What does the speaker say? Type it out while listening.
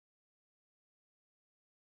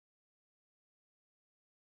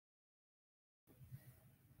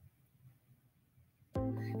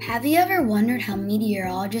Have you ever wondered how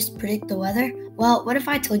meteorologists predict the weather? Well, what if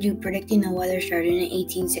I told you predicting the weather started in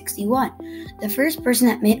 1861? The first person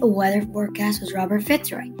that made a weather forecast was Robert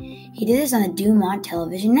Fitzroy. He did this on the Dumont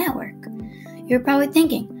television network. You're probably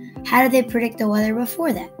thinking, how did they predict the weather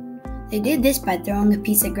before that? They did this by throwing a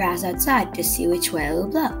piece of grass outside to see which way it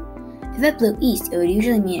would blow. If it blew east, it would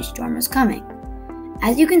usually mean a storm was coming.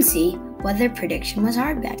 As you can see, weather prediction was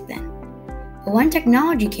hard back then. But when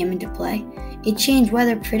technology came into play, it changed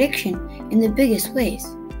weather prediction in the biggest ways.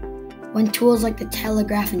 When tools like the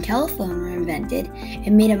telegraph and telephone were invented,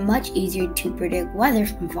 it made it much easier to predict weather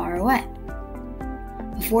from far away.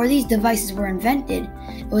 Before these devices were invented,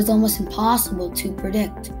 it was almost impossible to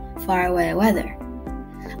predict faraway weather.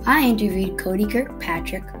 I interviewed Cody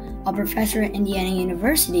Kirkpatrick, a professor at Indiana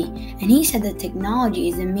University, and he said that technology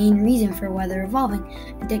is the main reason for weather evolving,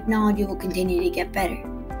 and technology will continue to get better.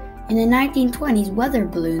 In the 1920s, weather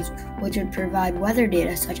balloons, which would provide weather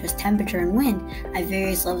data such as temperature and wind at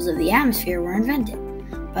various levels of the atmosphere, were invented.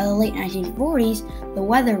 By the late 1940s, the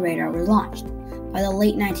weather radar was launched. By the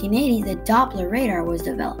late 1980s, the Doppler radar was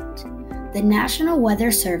developed. The National Weather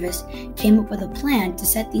Service came up with a plan to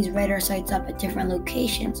set these radar sites up at different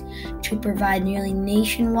locations to provide nearly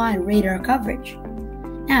nationwide radar coverage.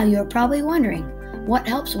 Now, you're probably wondering, what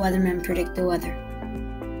helps weathermen predict the weather?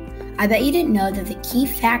 I bet you didn't know that the key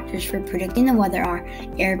factors for predicting the weather are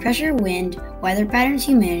air pressure, wind, weather patterns,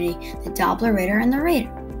 humidity, the Doppler radar, and the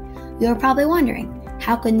radar. You're probably wondering,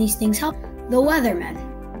 how can these things help the weathermen?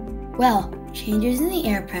 Well, changes in the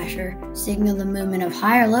air pressure signal the movement of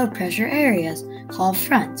high or low pressure areas, called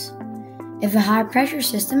fronts. If a high pressure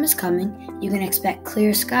system is coming, you can expect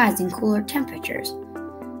clear skies and cooler temperatures.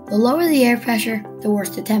 The lower the air pressure, the worse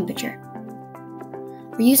the temperature.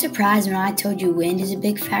 Were you surprised when I told you wind is a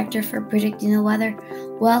big factor for predicting the weather?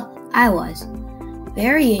 Well, I was.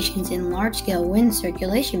 Variations in large-scale wind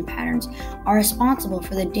circulation patterns are responsible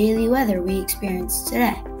for the daily weather we experience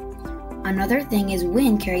today. Another thing is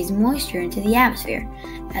wind carries moisture into the atmosphere,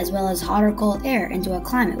 as well as hot or cold air into a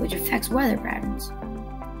climate, which affects weather patterns.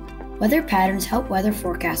 Weather patterns help weather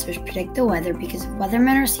forecasters predict the weather because if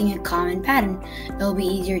weathermen are seeing a common pattern, it will be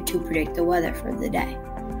easier to predict the weather for the day.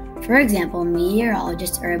 For example,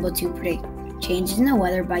 meteorologists are able to predict changes in the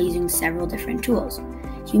weather by using several different tools.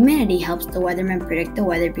 Humidity helps the weathermen predict the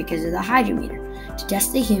weather because of the hydrometer. To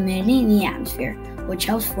test the humidity in the atmosphere, which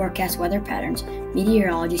helps forecast weather patterns,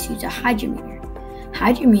 meteorologists use a hydrometer.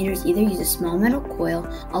 Hydrometers either use a small metal coil,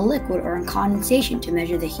 a liquid, or in condensation to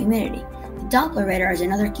measure the humidity. The Doppler radar is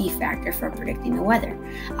another key factor for predicting the weather.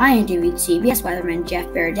 I interviewed CBS weatherman Jeff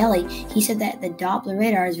Berardelli. He said that the Doppler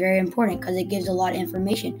radar is very important because it gives a lot of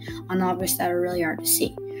information on objects that are really hard to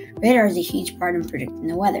see. Radar is a huge part in predicting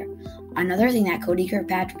the weather. Another thing that Cody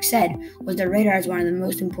Kirkpatrick said was that radar is one of the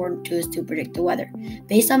most important tools to predict the weather.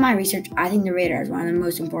 Based on my research, I think the radar is one of the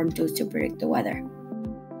most important tools to predict the weather.